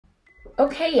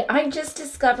Okay, I just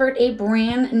discovered a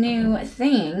brand new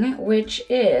thing, which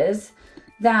is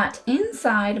that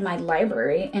inside my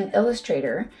library in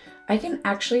Illustrator, I can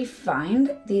actually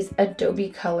find these Adobe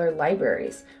Color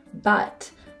Libraries.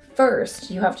 But first,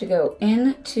 you have to go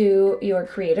into your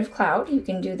Creative Cloud. You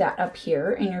can do that up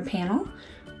here in your panel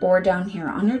or down here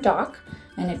on your dock.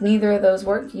 And if neither of those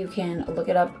work, you can look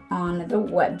it up on the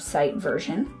website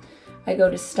version. I go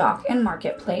to Stock and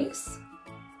Marketplace.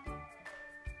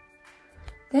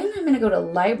 Then I'm going to go to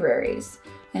Libraries,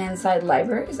 and inside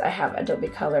Libraries I have Adobe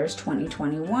Colors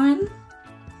 2021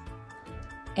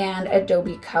 and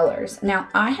Adobe Colors. Now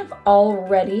I have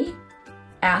already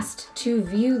asked to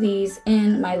view these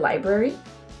in my library,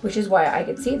 which is why I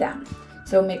could see them.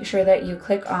 So make sure that you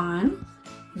click on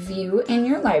View in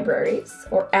your libraries,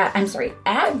 or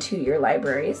add to your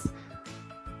libraries,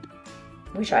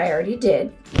 which I already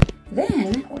did.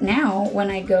 Then now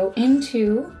when I go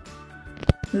into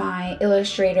my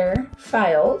Illustrator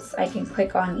files, I can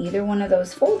click on either one of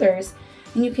those folders,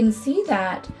 and you can see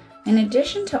that in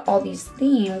addition to all these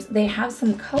themes, they have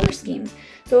some color schemes.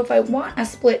 So if I want a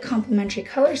split complementary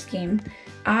color scheme,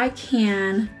 I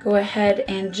can go ahead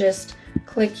and just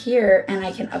click here and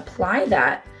I can apply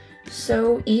that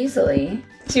so easily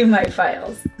to my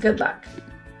files. Good luck.